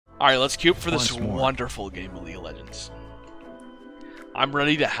Alright, let's queue up for this Once more. wonderful game of League of Legends. I'm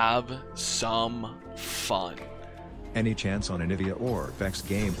ready to have some fun. Any chance on Anivia or Vex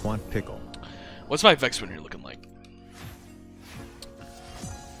game Quant Pickle? What's my Vex win rate looking like?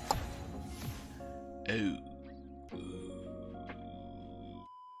 Oh.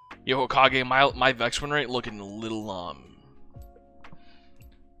 Yo, Hokage, my Vex win rate looking a little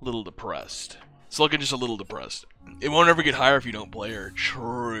depressed. It's looking just a little depressed. It won't ever get higher if you don't play her.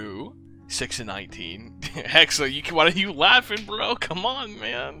 True. 6 and 19. Hexa, why are you laughing, bro? Come on,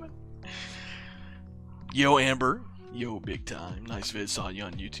 man. Yo, Amber. Yo, big time. Nice vid. Saw you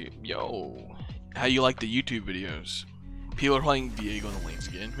on YouTube. Yo. How you like the YouTube videos? People are playing Viego in the lanes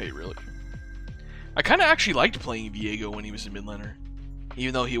again. Wait, really? I kind of actually liked playing Viego when he was a mid laner.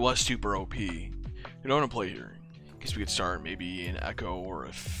 Even though he was super OP. You don't want to play here. Guess we could start maybe an Ekko or a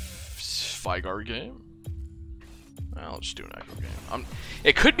Figar game. I'll just do an Ekko game.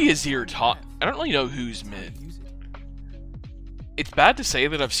 It could be a Azir top. I don't really know who's mid. It's bad to say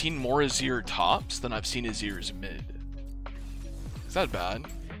that I've seen more Azir tops than I've seen Azir's mid. Is that bad?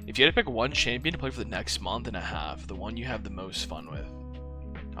 If you had to pick one champion to play for the next month and a half, the one you have the most fun with,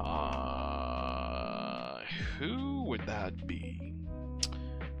 who would that be?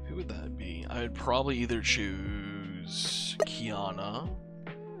 Who would that be? I would probably either choose Kiana,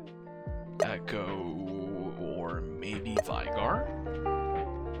 Ekko, or maybe Vigar.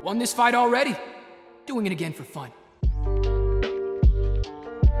 Won this fight already. Doing it again for fun.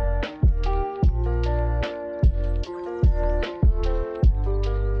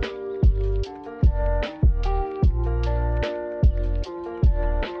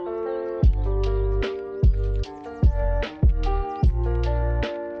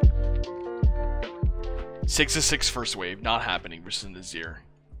 Six to 6 first wave, not happening versus Azir.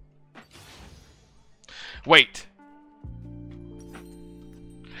 Wait.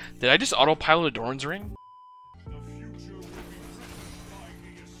 Did I just autopilot a Doran's ring?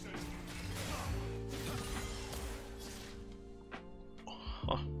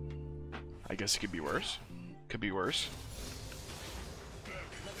 Huh. I guess it could be worse. Could be worse.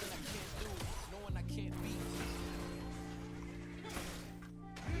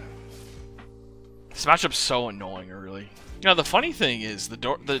 This matchup's so annoying early. You know, the funny thing is the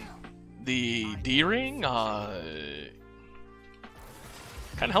D ring kind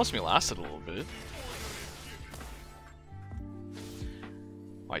of helps me last it a little bit.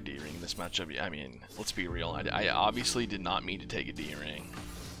 Why D ring in this matchup? I mean, let's be real. I obviously did not mean to take a D ring.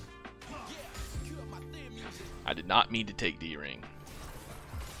 I did not mean to take D ring.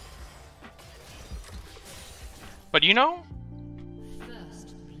 But you know,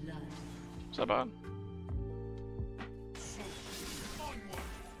 is that bad?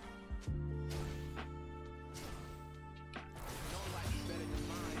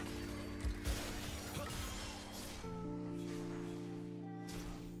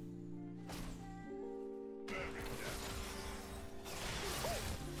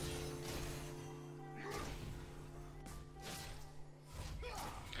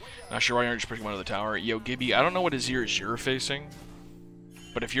 Not sure why you aren't just pushing one of the tower. Yo, Gibby, I don't know what Azir you're facing,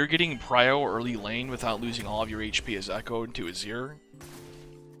 but if you're getting prio early lane without losing all of your HP as Ekko into Azir,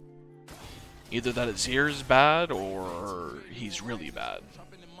 either that Azir is bad or he's really bad.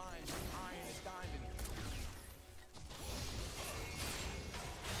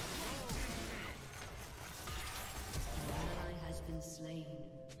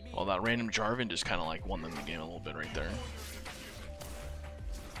 Well, that random Jarvan just kind of like won them the game a little bit right there.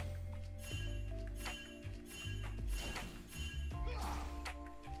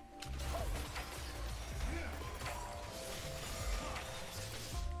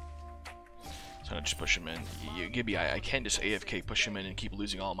 Just push him in. Gibby, I can't just AFK push him in and keep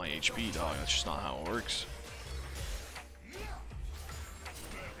losing all my HP, dog. That's just not how it works.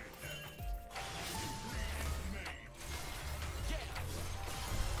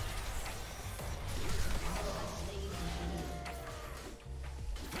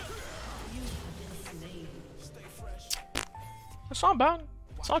 It's not bad.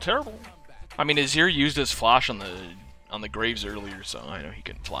 It's not terrible. I mean, Azir used his flash on the Graves earlier, so I know he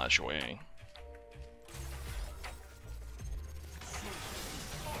can flash away.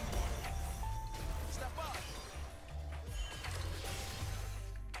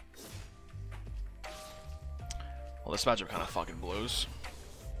 Well, this matchup kind of fucking blows.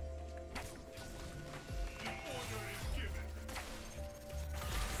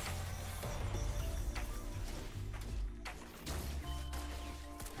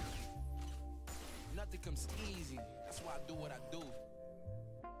 Nothing comes easy. That's why I do what I do.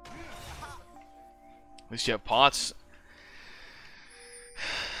 At least you have pots.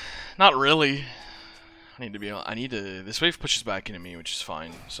 Not really. I need to. This wave pushes back into me, which is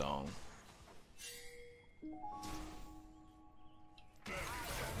fine. So.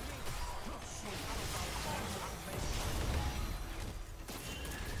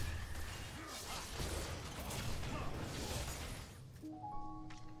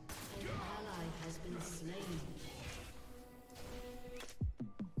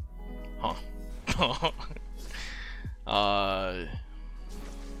 Huh.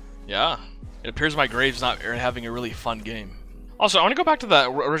 Yeah. It appears my Graves not having a really fun game. Also, I want to go back to that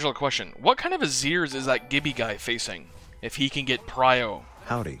original question. What kind of Azirs is that Gibby guy facing? If he can get Prio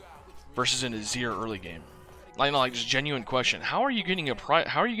Howdy. versus an Azir early game. Like just genuine question. How are you getting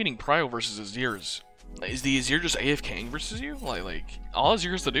Prio versus Azirs? Is the Azir just AFKing versus you? Like all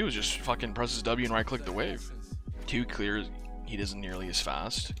Azir has to do is just fucking presses W and right click the wave. 2 clears, he doesn't nearly as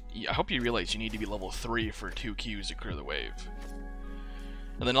fast. I hope you realize you need to be level 3 for 2 Qs to clear the wave.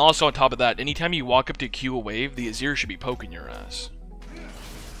 And then also on top of that, anytime you walk up to Q a wave, the Azir should be poking your ass.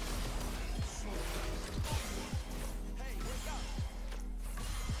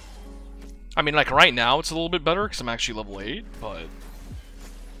 I mean, like right now it's a little bit better because I'm actually level 8, but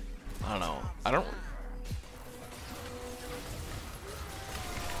I don't know.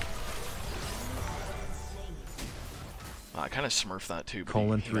 I kind of smurfed that too,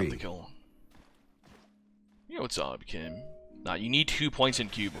 but he got the kill. Yo, what's up, Kim? Nah, you need 2 points in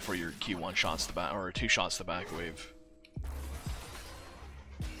Q before your Q 1 shots the back, or 2 shots the back wave.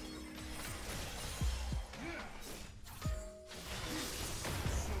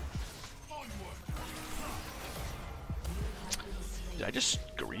 Did I just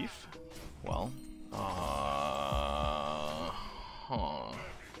grief? Well, huh.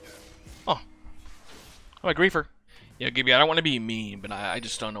 Oh, I'm a griefer. Yeah, Gibby, I don't want to be mean, but I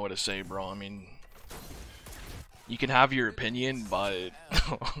just don't know what to say, bro. I mean, you can have your opinion, but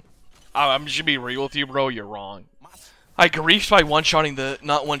I'm just gonna be real with you, bro. You're wrong. I griefed by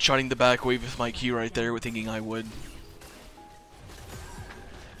not one-shotting the back wave with my Q right there, with thinking I would.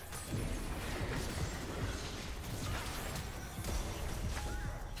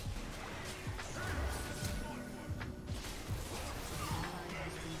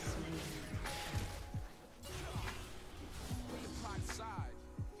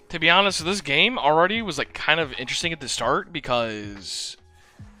 To be honest, this game already was like kind of interesting at the start because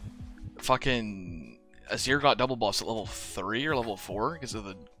fucking Azir got double buffs at level 3 or level 4 because of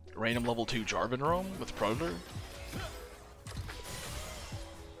the random level 2 Jarvan roam with Predator.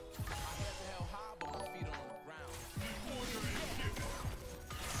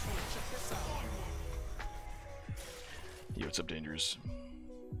 Yo, what's up, Dangerous?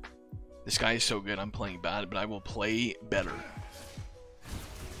 This guy is so good, I'm playing bad, but I will play better.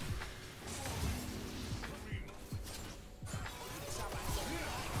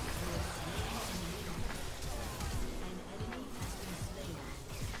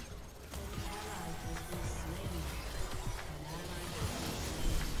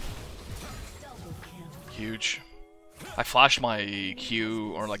 Huge. I flashed my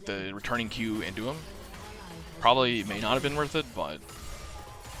Q, or like the returning Q into him. Probably may not have been worth it, but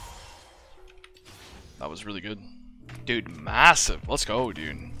that was really good. Dude, massive. Let's go,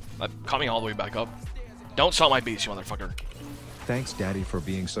 dude. That caught me all the way back up. Don't salt my base, you motherfucker. Thanks, Daddy, for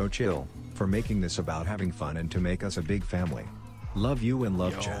being so chill, for making this about having fun and to make us a big family. Love you and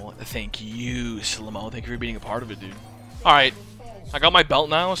love chat. Thank you, Slimo. Thank you for being a part of it, dude. Alright. I got my belt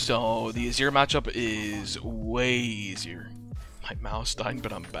now, so the Azir matchup is way easier. My mouse died,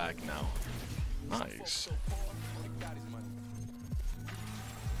 but I'm back now. Nice.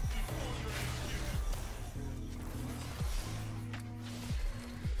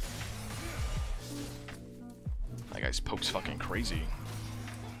 That guy's poke's fucking crazy.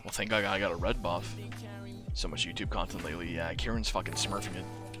 Well, thank God I got a red buff. So much YouTube content lately. Yeah, Kieran's fucking smurfing it.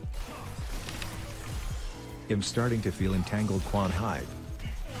 I'm starting to feel entangled Quan hide.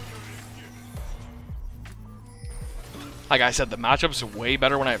 Like I said, the matchup's way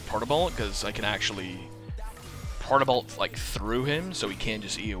better when I have Portable, because I can actually Portable like through him, so he can't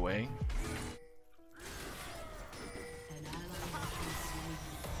just E away.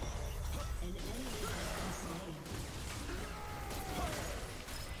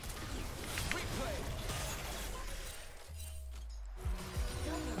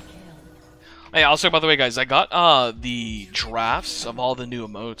 Hey, also, by the way, guys, I got the drafts of all the new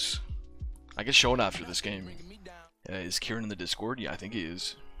emotes. I get shown after this game. Is Kieran in the Discord? Yeah, I think he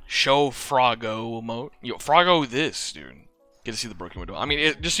is. Show Froggo emote. Yo, Froggo this, dude. Get to see the broken window. I mean,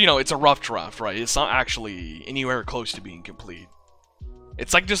 it's a rough draft, right? It's not actually anywhere close to being complete.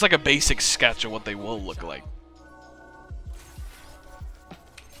 It's like just like a basic sketch of what they will look like.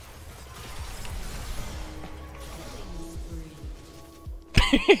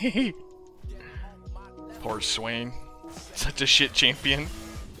 Poor Swain. Such a shit champion.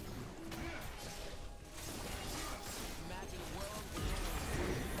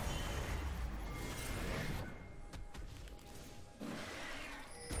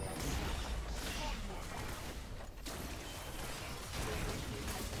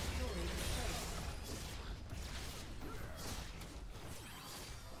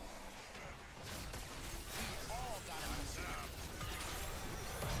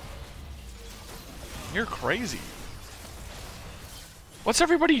 You're crazy. What's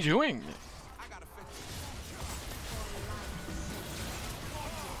everybody doing?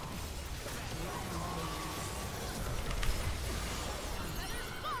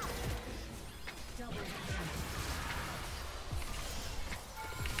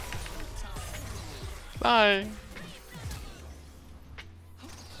 Bye.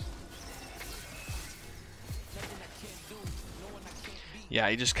 Yeah,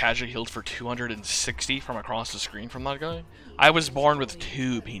 he just casually healed for 260 from across the screen from that guy. I was born with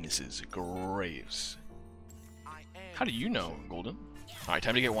 2 penises. Graves. How do you know, Golden? Alright,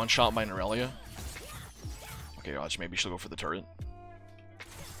 time to get one shot by Norelia. Okay, watch, maybe she'll go for the turret.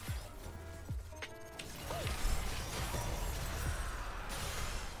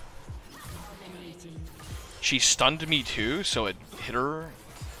 She stunned me too, so it hit her.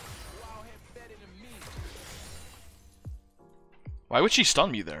 Why would she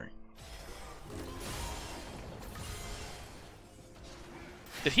stun me there?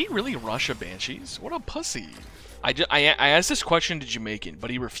 Did he really rush a Banshees? What a pussy. I asked this question to Jamaican, but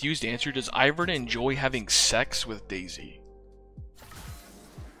he refused to answer. Does Ivern enjoy having sex with Daisy?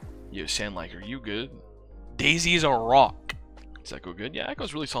 Yo, Sandliker, are you good? Daisy is a rock. Is Ekko good? Yeah,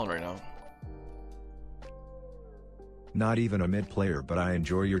 Ekko's really solid right now. Not even a mid player, but I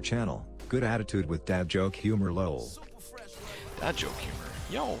enjoy your channel. Good attitude with dad joke humor, lol. Dad joke humor.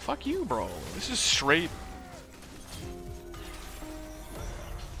 Yo, fuck you, bro. This is straight.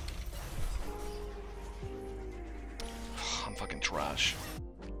 I'm fucking trash.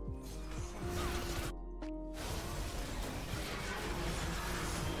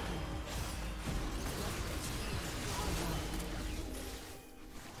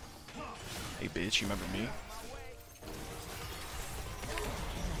 Hey, bitch, you remember me?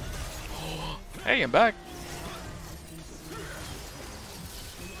 Hey, I'm back.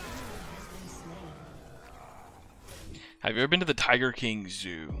 Have you ever been to the Tiger King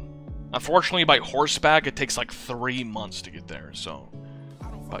Zoo? Unfortunately, by horseback, it takes like 3 months to get there, so...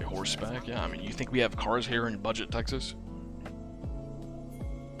 By horseback? Yeah, I mean, you think we have cars here in budget Texas?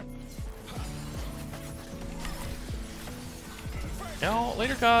 Yo,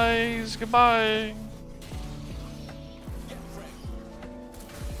 later guys, goodbye!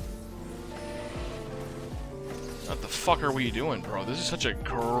 What the fuck are we doing, bro? This is such a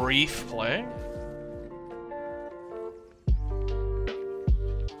grief play.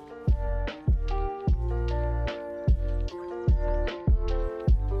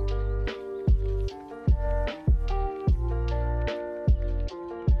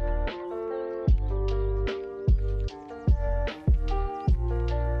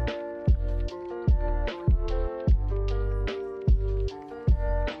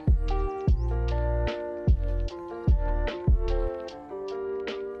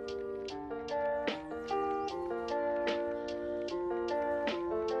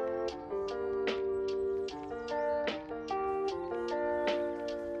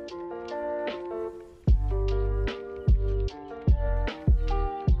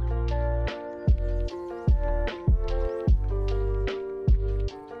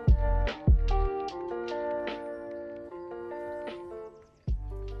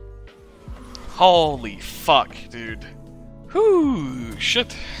 Holy fuck, dude. Whew,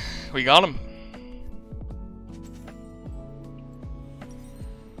 shit. We got him.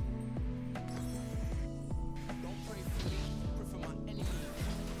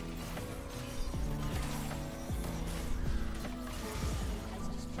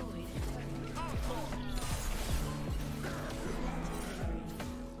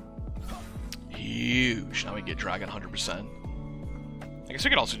 Huge. Now we get Dragon 100%. I guess we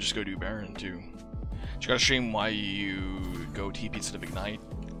could also just go do Baron too. Just gotta stream why you go TP instead of Ignite.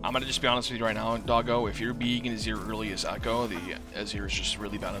 I'm gonna just be honest with you right now, doggo. If you're being Azir early as Ekko, the Azir is just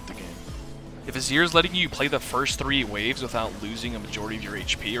really bad at the game. If Azir is letting you play the first 3 waves without losing a majority of your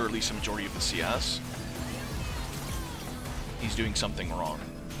HP, or at least a majority of the CS, he's doing something wrong.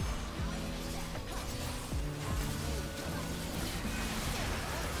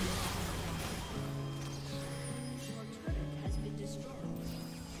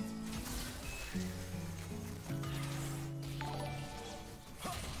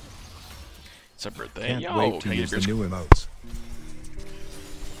 It's a birthday. Can't Yo, wait can to I use get the a beer? new emotes.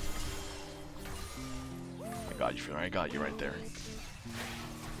 I got you. I got you right there.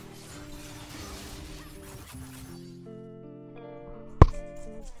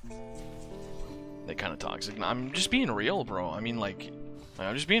 They kind of toxic. I'm just being real, bro. I mean, like,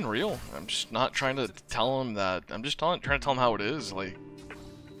 I'm just being real. I'm just not trying to tell them that. I'm just trying to tell them how it is. Like,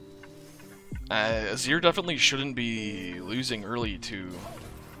 Azir definitely shouldn't be losing early to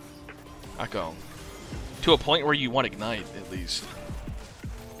Ekko. To a point where you want Ignite, at least.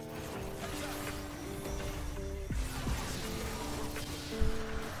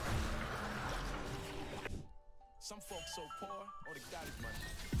 Some folks so poor, all they got is money.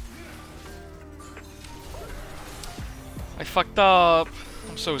 I fucked up.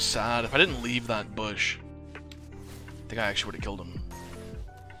 I'm so sad. If I didn't leave that bush, I think I actually would have killed him.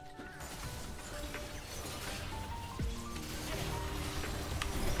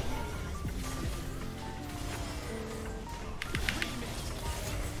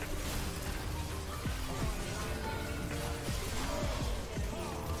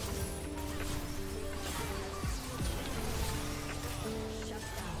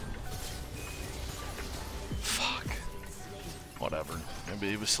 Whatever.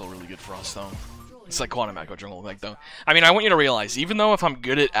 Maybe it was still really good for us, though. It's like Quantum Echo Jungle, like, though. I mean, I want you to realize, even though if I'm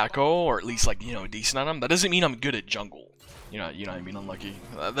good at Echo, or at least, like, you know, decent at him, that doesn't mean I'm good at jungle. You know what I mean, Unlucky?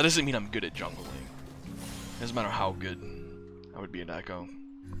 That doesn't mean I'm good at jungling. Doesn't matter how good I would be at Echo.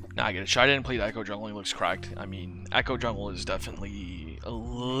 Nah, I get it. Shy didn't play Echo Jungle, he looks cracked. I mean, Echo Jungle is definitely a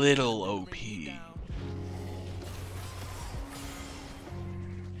little OP.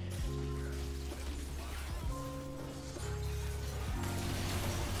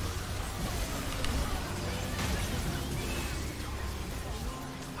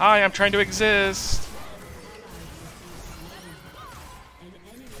 Hi, I'm trying to exist.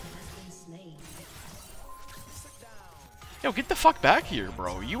 Yo, get the fuck back here,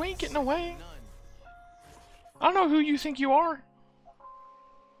 bro. You ain't getting away. I don't know who you think you are.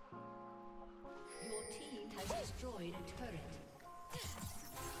 Your team has destroyed a turret.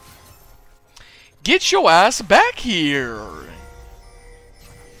 Get your ass back here.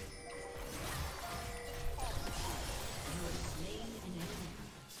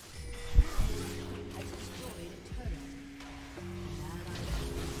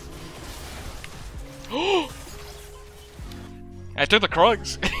 I took the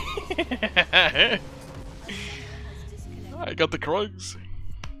Krugs. I got the Krugs.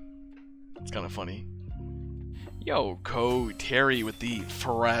 It's kind of funny. Yo, Terry with the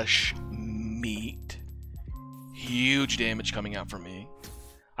fresh meat. Huge damage coming out from me.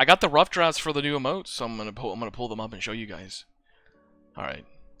 I got the rough drafts for the new emotes, so I'm gonna pull them up and show you guys. All right,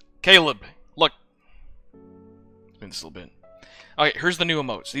 Caleb, look. It's been just a little bit. Okay, here's the new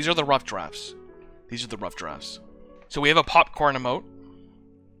emotes. These are the rough drafts. These are the rough drafts. So we have a popcorn emote,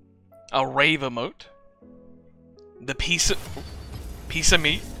 a rave emote, the piece of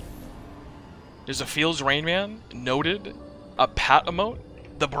meat. There's a Feels Rain Man, noted, a pat emote,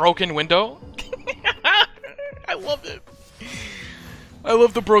 the broken window. I love it. I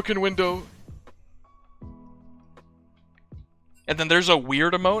love the broken window. And then there's a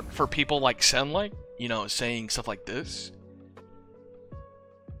weird emote for people like Senlike, you know, saying stuff like this.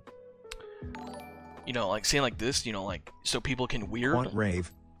 You know, like saying like this, you know, like so people can weird. Want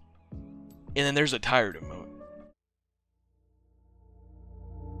rave. And then there's a tired emote.